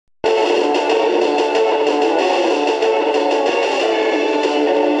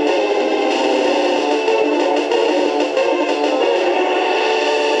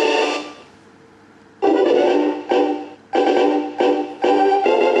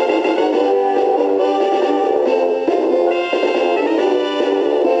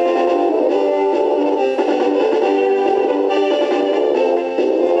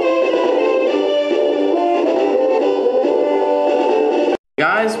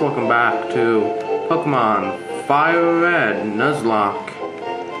welcome back to Pokemon Firered Nuzlocke.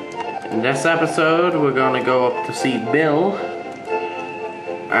 In this episode, we're gonna go up to see Bill,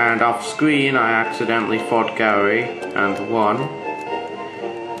 and off screen I accidentally fought Gary and won.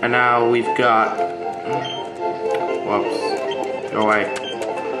 And now we've got... whoops. Go away.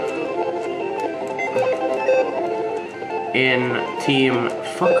 In Team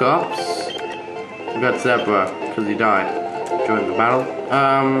Fuck-Ups, we got Zebra, because he died during the battle.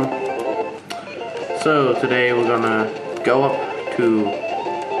 So today we're gonna go up to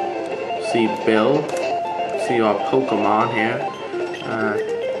see Bill, see our Pokemon here.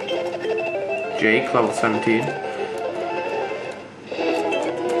 Jake, level 17.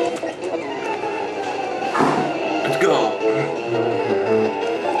 Let's go!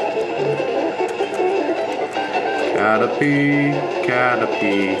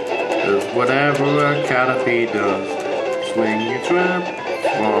 Caterpie, does whatever a Caterpie does. Swing your trap,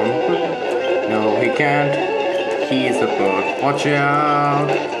 no he can't, he's a bird. Watch out,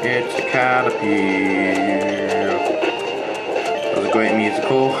 it's a Caterpie. That was a great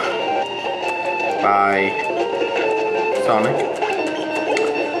musical by Sonic.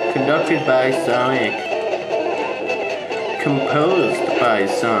 Conducted by Sonic. Composed by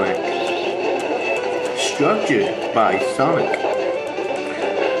Sonic. Structured by Sonic.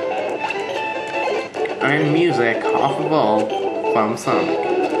 And music off of all from Sonic.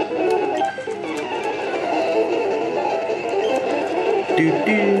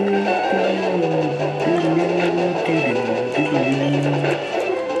 Stupid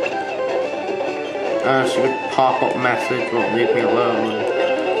pop-up message won't leave me alone.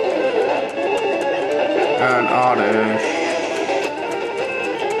 And Oddish.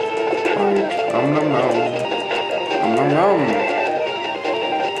 Nom nom nom. Nom nom nom.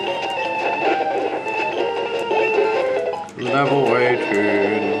 Level 18.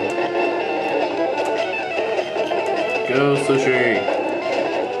 Go Sushi.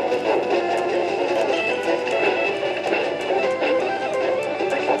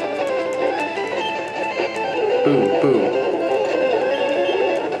 Boo boo.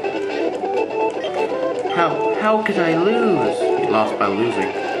 How could I lose? You lost by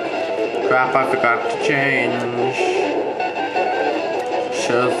losing. Crap, I forgot to change.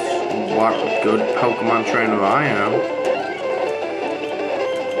 Shows what good Pokemon trainer I am.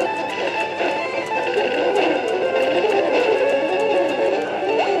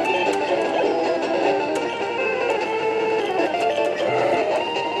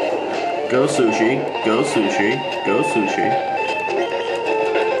 Go Sushi, go Sushi, go Sushi.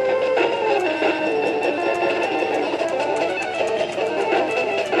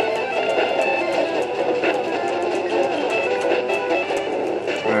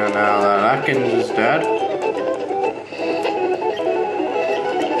 And now that Atkins is dead.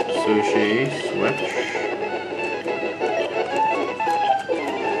 Sushi, switch.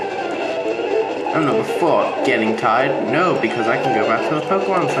 I'm number 4, getting tired? No, because I can go back to the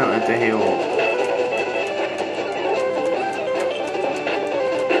Pokemon Center to heal.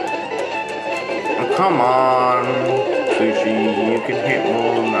 Oh, come on, Sushi, you can hit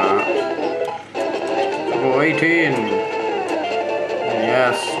more than that. Level 18.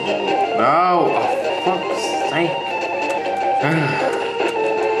 Yes. No, oh, fuck's sake.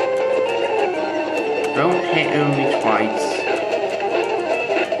 Don't hit only twice.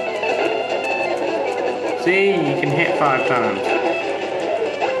 See, you can hit 5 times.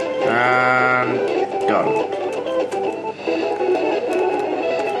 And done.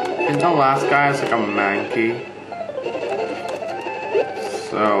 And the last guy is like a monkey.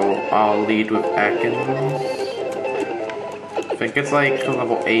 So I'll lead with Ekans. I think it's like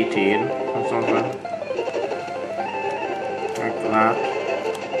level 18 or something. Like that.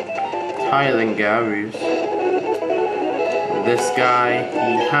 It's higher than Gary's. This guy,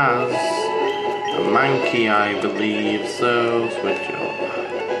 he has a monkey, I believe, so switch it up.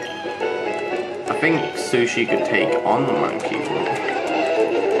 I think Sushi could take on the monkey.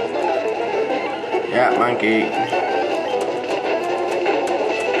 Yeah, monkey.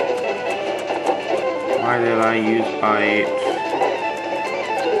 Why did I use bite?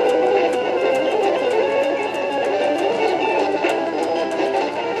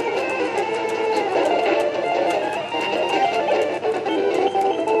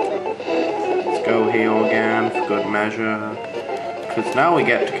 Go heal again for good measure, because now we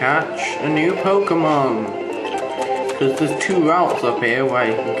get to catch a new Pokemon, because there's 2 routes up here where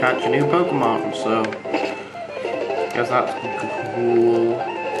you can catch a new Pokemon, so I guess that's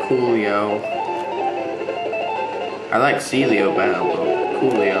coolio. I like Celio better, but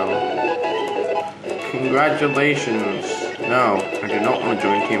coolio. Congratulations. No, I do not want to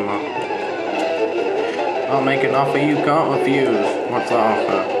join Team Up. I'll make an offer you can't refuse. What's the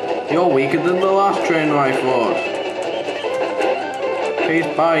offer? You're weaker than the last trainer I fought. Please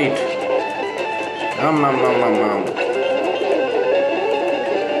bite. Nom nom nom nom nom.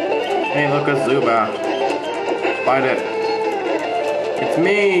 Hey, look at Zubat. Bite it. It's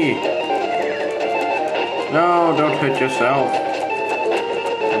me! No, don't hurt yourself.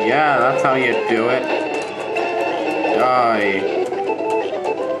 Yeah, that's how you do it. Die.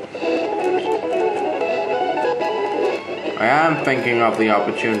 I am thinking of the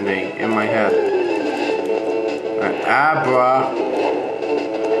opportunity in my head. An abra.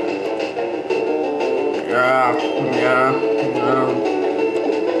 Yeah.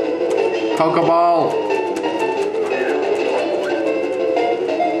 Pokeball.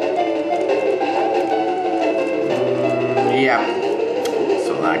 Yeah.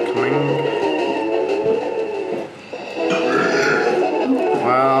 So that coming.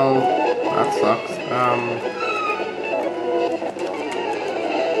 Well, that sucks.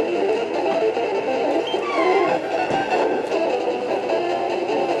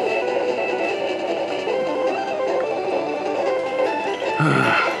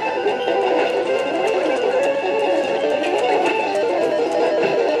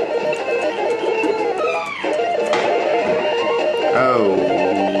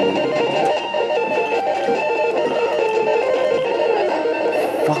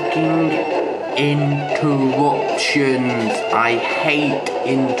 Fucking interruptions. I hate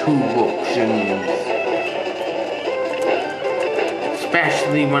interruptions.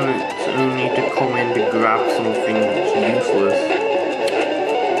 Especially when it's only to come in to grab something that's useless.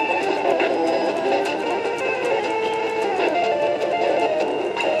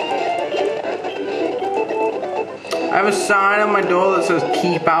 I have a sign on my door that says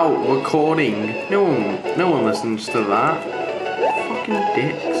keep out recording. No one listens to that. Fucking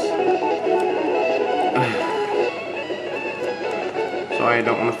dicks. Sorry, I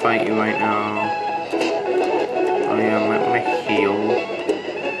don't want to fight you right now. Oh yeah, I might want to heal.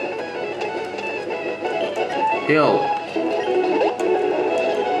 Heal.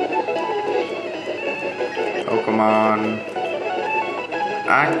 Pokemon.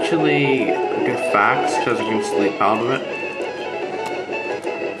 Actually, do facts because I can sleep out of it.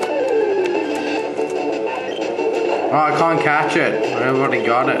 Oh, I can't catch it. I already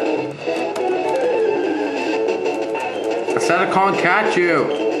got it. I said I can't catch you.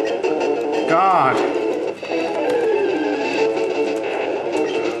 God.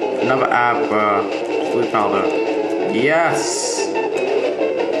 Another abra. Sleep powder. Yes.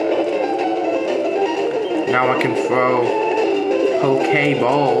 Now I can throw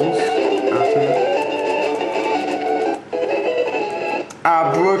Pokeballs at it.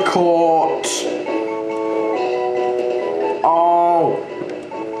 Abracort. Oh.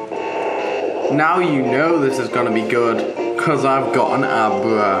 Now you know this is gonna be good. Cause I've got an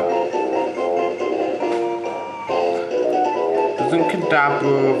abra. Doesn't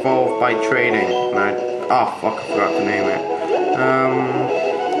Kadabra evolve by trading? Oh fuck, I forgot to name it.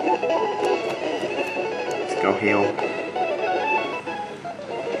 Let's go heal.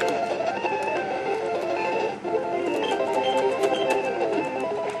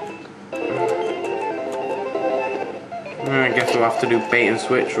 I guess we'll have to do bait and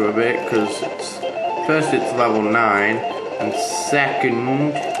switch for a bit, because first it's level 9, and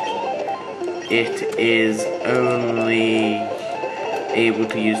second it is only able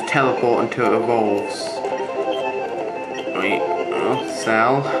to use teleport until it evolves. Wait, oh,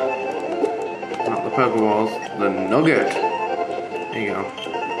 sell. Not the Pokeballs, the Nugget. There you go.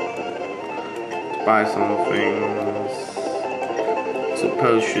 Let's buy some things. Some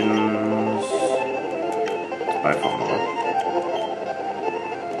potions. Let's buy 4 more.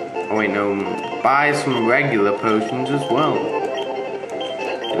 Oh wait, no, buy some regular potions as well.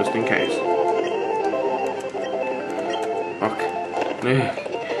 Just in case. Fuck.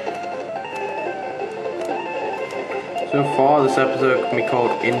 So far, this episode can be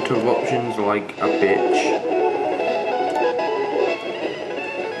called Interruptions Like a Bitch.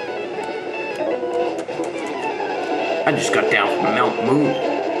 I just got down from Mount Moon.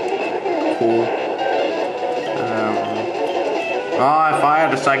 Cool. Oh, if I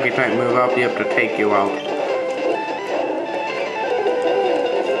had a psychic type move, I'd be able to take you out.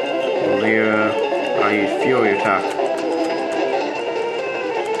 Leer, I use Fury Attack.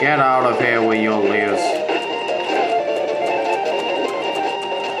 Get out of here with your Leers.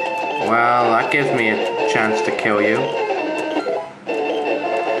 Well, that gives me a chance to kill you.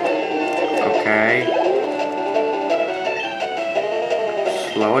 Okay.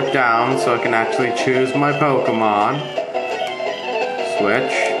 Slow it down so I can actually choose my Pokemon.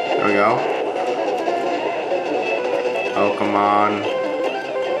 switch. There we go. Oh, come on.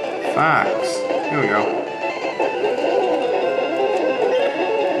 Fax. Here we go.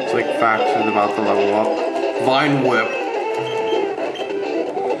 Looks like Fax is about to level up. Vine Whip.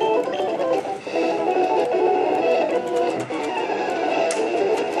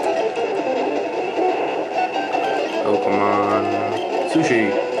 Oh, come on.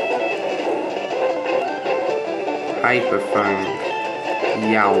 Sushi. Hyper Fang.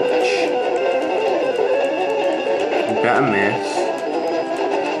 Youch. Better miss.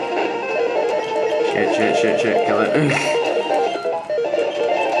 Shit, kill it.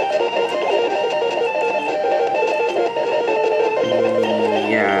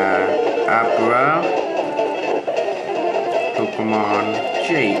 Yeah. Abra. Pokemon.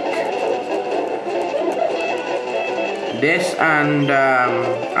 Jake. This and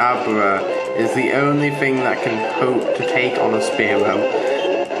Abra is the only thing that can hope to take on a Spearow.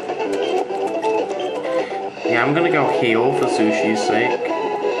 Yeah, I'm gonna go heal for Sushi's sake.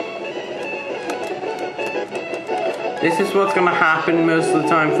 This is what's gonna happen most of the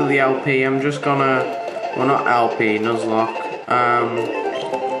time for the LP. I'm just gonna, well, not LP, Nuzlocke. I'm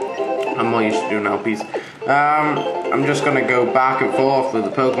more used to doing LPs. I'm just gonna go back and forth with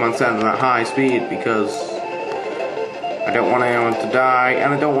the Pokemon Center at high speed because I don't want anyone to die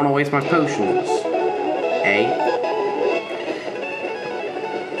and I don't want to waste my potions. Eh?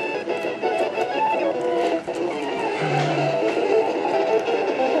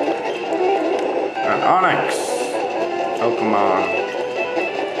 An Onyx. Pokemon.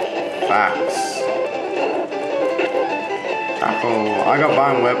 Fax. Tackle. I got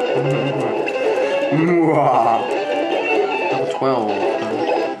Vine Whip. Level 12.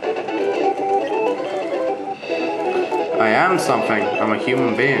 I am something. I'm a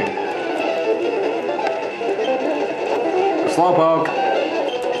human being. Slowpoke.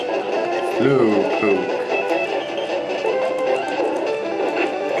 Slowpoke.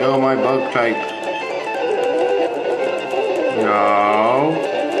 Go my bug type. No.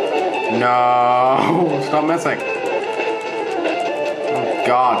 No. Stop missing. Oh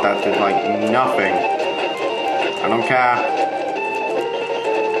god, that did like nothing. I don't care.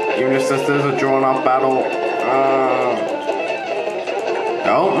 Even if this is a drawn up battle.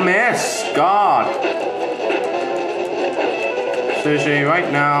 Don't miss. God. Sushi,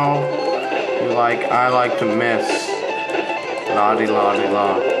 right now, I like to miss.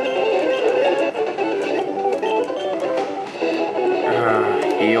 La-di-la-di-la.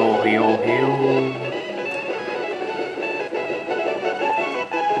 Heal.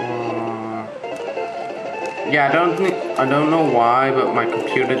 Yeah, I don't know why, but my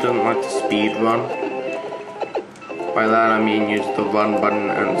computer doesn't like to speed run. By that I mean use the run button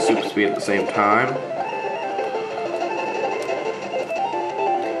and super speed at the same time.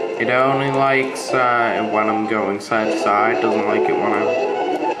 It only likes when I'm going side to side, doesn't like it when I'm...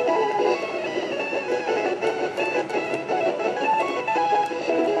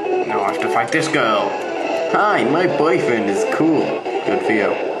 Now I have to fight this girl! Hi, my boyfriend is cool. Good for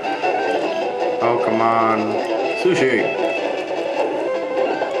you. Oh, come on. Sushi!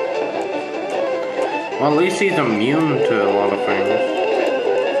 Well, at least he's immune to a lot of things.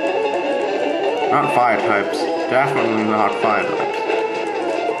 Not fire types. Definitely not fire types.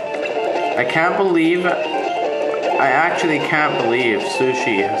 I actually can't believe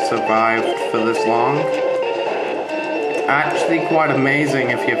Sushi has survived for this long. Actually quite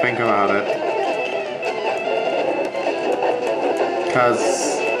amazing if you think about it.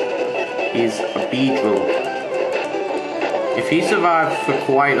 Because he's a Beedrill. If he survived for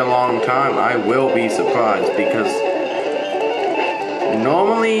quite a long time, I will be surprised because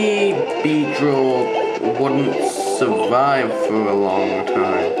normally Beedrill wouldn't survive for a long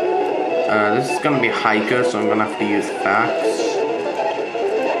time. This is gonna be Hiker, so I'm gonna have to use Fax.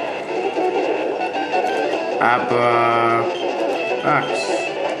 Abra. Fax.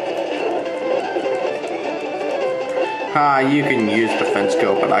 Ha, you can use Defense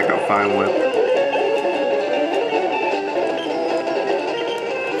Skill, but I got Vine Whip.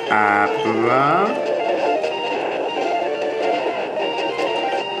 Abra.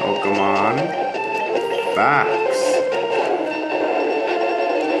 Pokemon. Fax.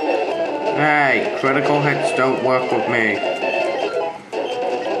 Hey, critical hits don't work with me.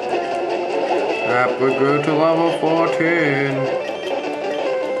 Abra grew to level 14.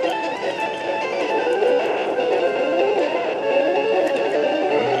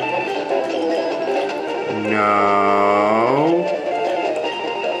 No.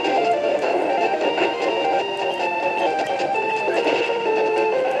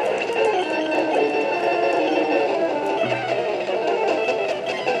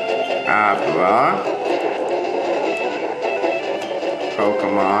 Abra.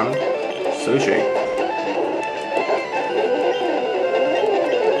 Pokemon. Sushi.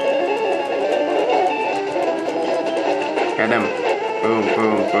 Get him. Boom,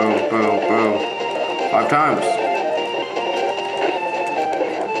 boom, boom, boom, boom. 5 times.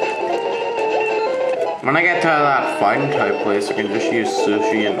 When I get to that fighting type place, I can just use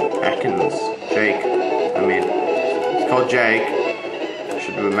Sushi and Ekans. Jake. I mean, it's called Jake. I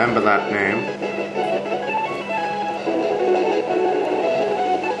should remember that name.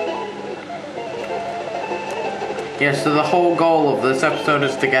 Yeah, so the whole goal of this episode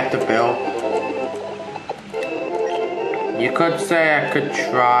is to get to Bill. You could say I could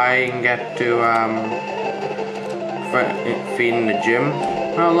try and get to, feeding the gym.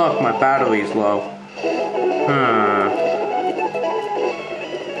 Oh look, my battery's low.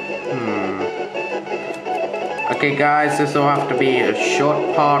 Okay guys, this will have to be a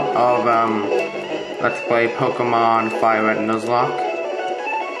short part of, Let's Play Pokemon Firered Nuzlocke.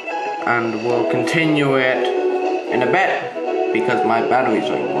 And we'll continue it in a bit, because my battery's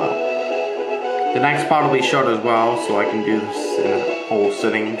running low. The next part will be short as well, so I can do this in a whole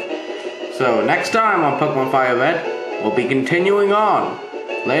sitting. So next time on Pokemon Fire Red, we'll be continuing on.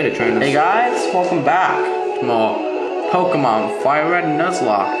 Later, trainers. Hey guys, welcome back to more Pokemon Firered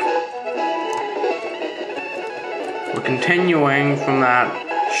Nuzlocke. We're continuing from that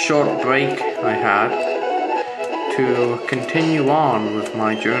short break I had to continue on with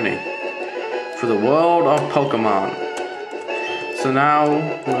my journey through the world of Pokemon. So now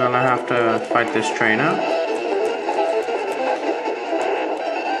we're gonna have to fight this trainer.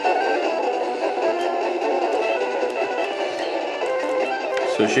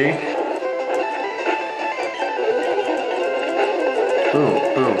 Sushi. Boom,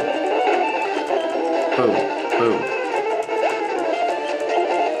 boom. Boom, boom.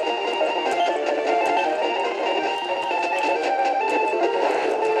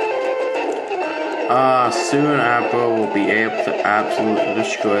 Soon Abra will be able to absolutely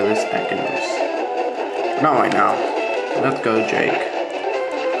destroy this Ekans. Not right now. Let's go, Jake.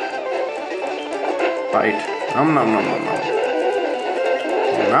 Bite. Nom nom nom nom nom.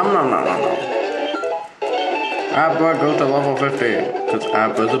 Nom nom nom nom nom. Abra, go to level 50, because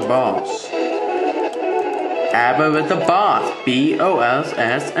Abra's a boss. Abra is the boss.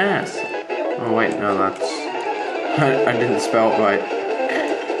 B-O-S-S-S. Oh wait, no, that's... I didn't spell it right.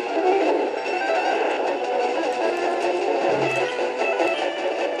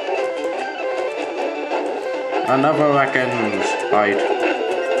 Another Ekans. Bite.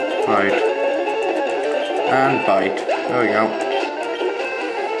 Bite. And bite. There we go.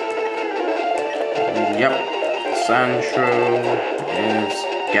 Yep. Sandshrew is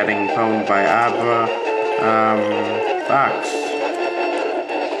getting pwned by Abra. Fax.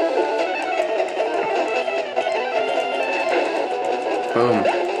 Boom.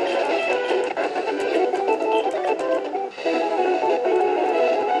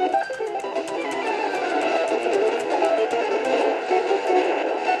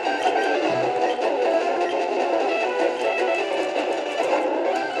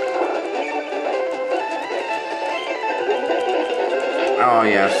 Oh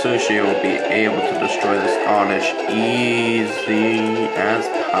yeah, Sushi will be able to destroy this Oddish easy as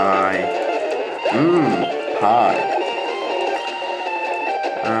pie. Pie.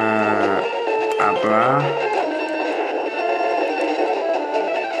 Abra.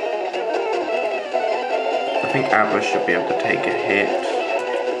 I think Abra should be able to take a hit.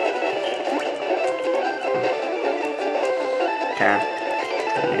 Okay.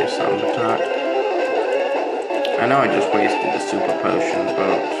 Use some attack. I know I just wasted the super potion,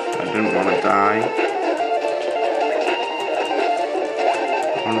 but I didn't want to die.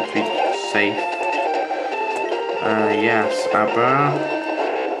 I want to be safe. Yes, Abra.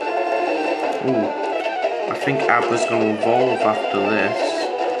 Ooh, I think Abra's going to evolve after this.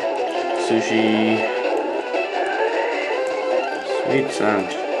 Sushi. Sweet scent.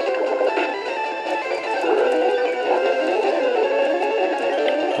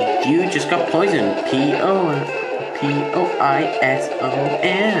 You just got poisoned. P-O-I-S-O-N.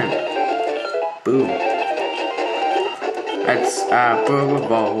 Boom. That's Abra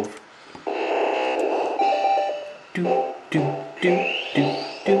evolve. Do do do do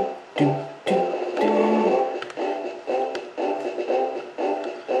do do do do.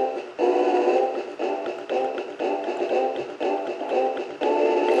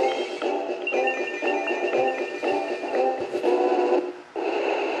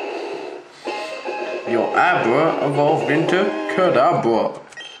 Your Abra evolved into Kadabra.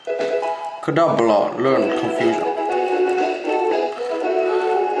 Kadabra learned confusion.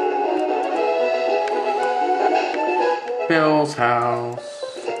 Bill's house.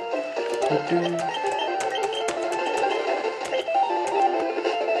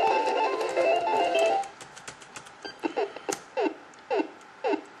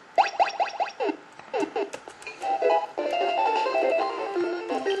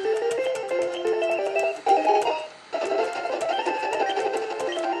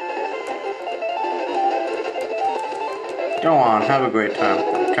 Go on, have a great time,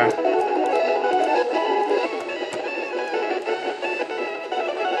 okay?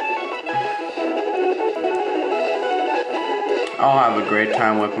 I'll have a great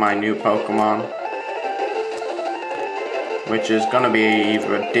time with my new Pokemon. Which is gonna be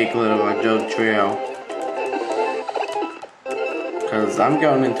either a Diglett or a Dugtrio. Cause I'm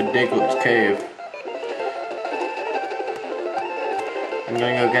going into Diglett's cave. I'm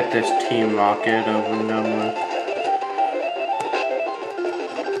gonna go get this Team Rocket over and done with.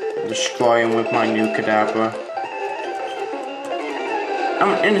 Destroy him with my new Kadabra. I'm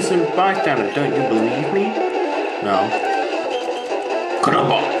an innocent bystander, don't you believe me? No.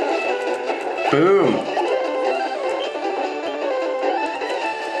 Kadabra! Boom!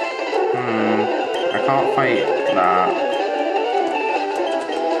 I can't fight that.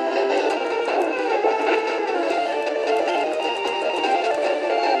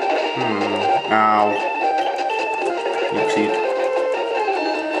 Ow. Oopsie.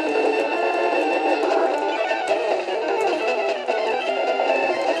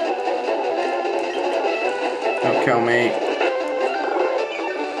 Don't kill me.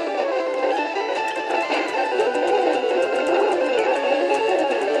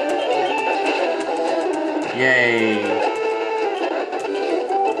 Yay.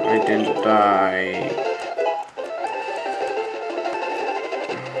 I didn't die.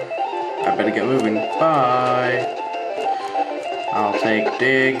 I better get moving. Bye. I'll take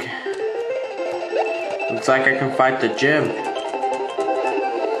Dig. Looks like I can fight the gym.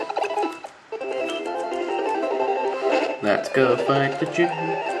 Let's go fight the gym.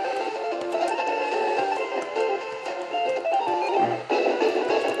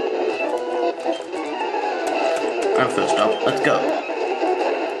 I'm first up. Let's go.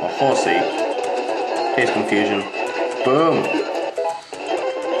 A horsey. Taste confusion. Boom.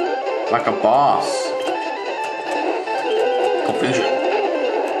 Like a boss. Confusion.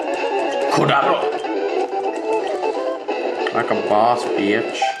 Kadabra. Like a boss,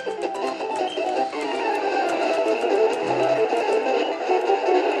 bitch.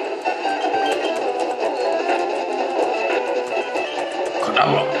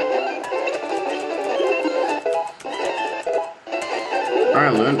 Kadabra. I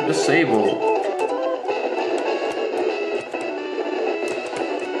learned Disable.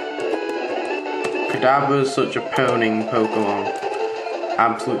 Kadabra is such a poning Pokemon.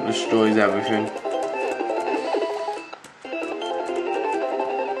 Absolutely destroys everything.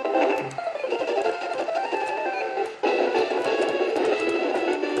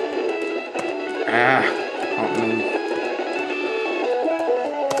 Can't move.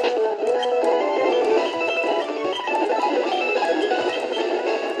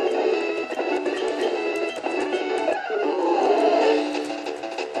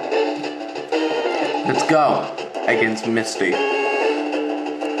 Let's go against Misty.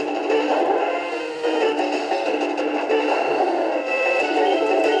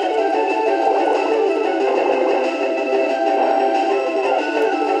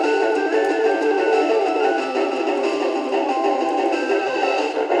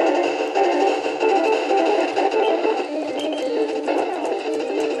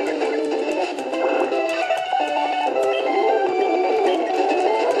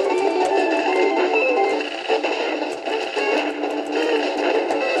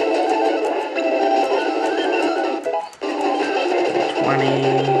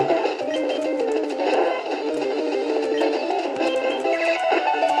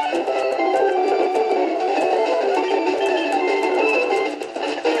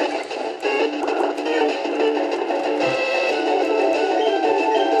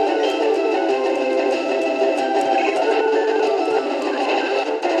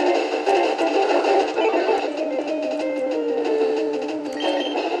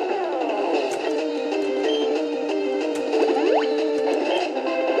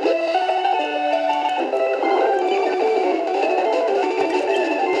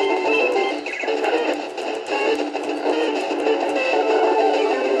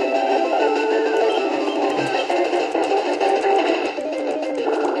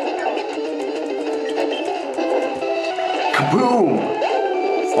 Kaboom!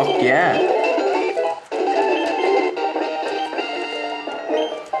 Fuck yeah.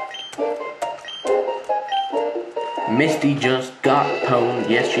 Misty just got pwned.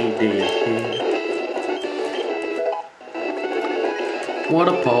 Yes, she did. What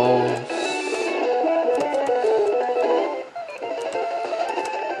a pose.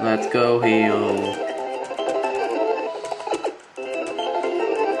 Let's go heal.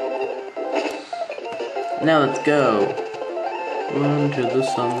 Now let's go. Run to the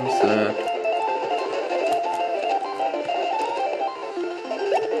sunset.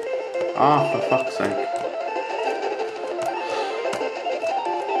 Ah, for fuck's sake.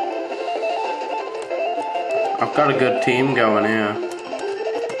 I've got a good team going here.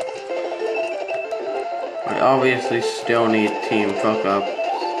 I obviously still need team fuck-ups,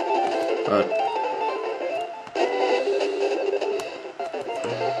 but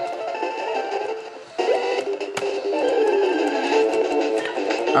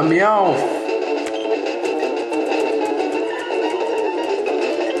a meowth.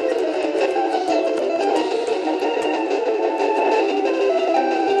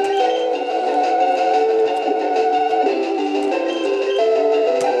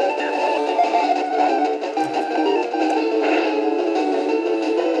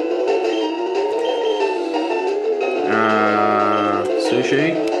 Sushi.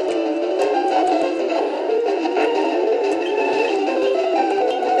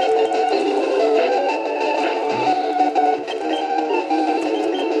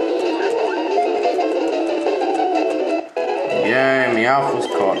 Yay, meowth was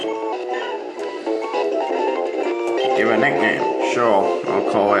caught. Give a nickname. Sure,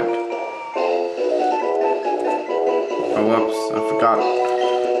 I'll call it. Oh, whoops, I forgot.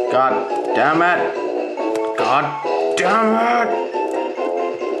 God damn it! God damn it!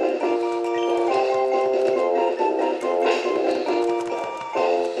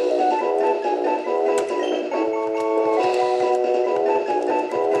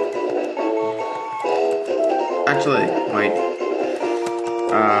 Actually, wait.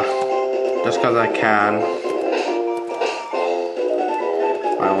 Just because I can,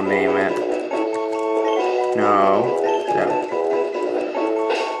 I will name it. No.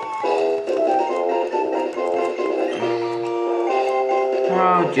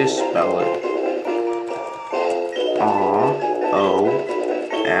 I'll just spell it. R-O-M-E.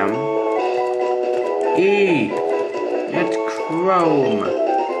 It's Chrome.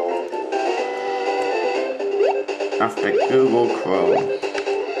 After Google Chrome.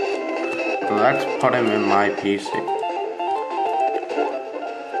 Let's put him in my PC.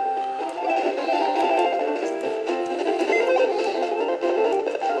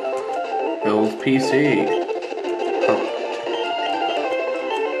 Build PC.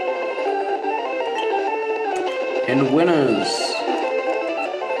 In winners.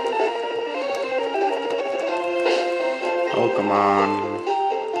 Pokemon.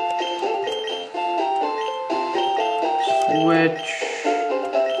 Switch.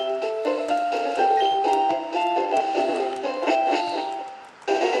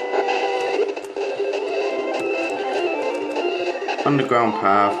 Underground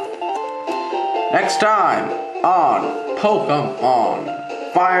path. Next time on Pokemon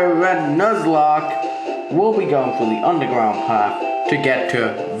Firered Nuzlocke, we'll be going through the underground path to get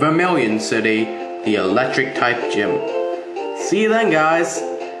to Vermilion City, the electric type gym. See you then, guys,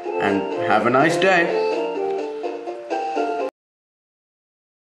 and have a nice day.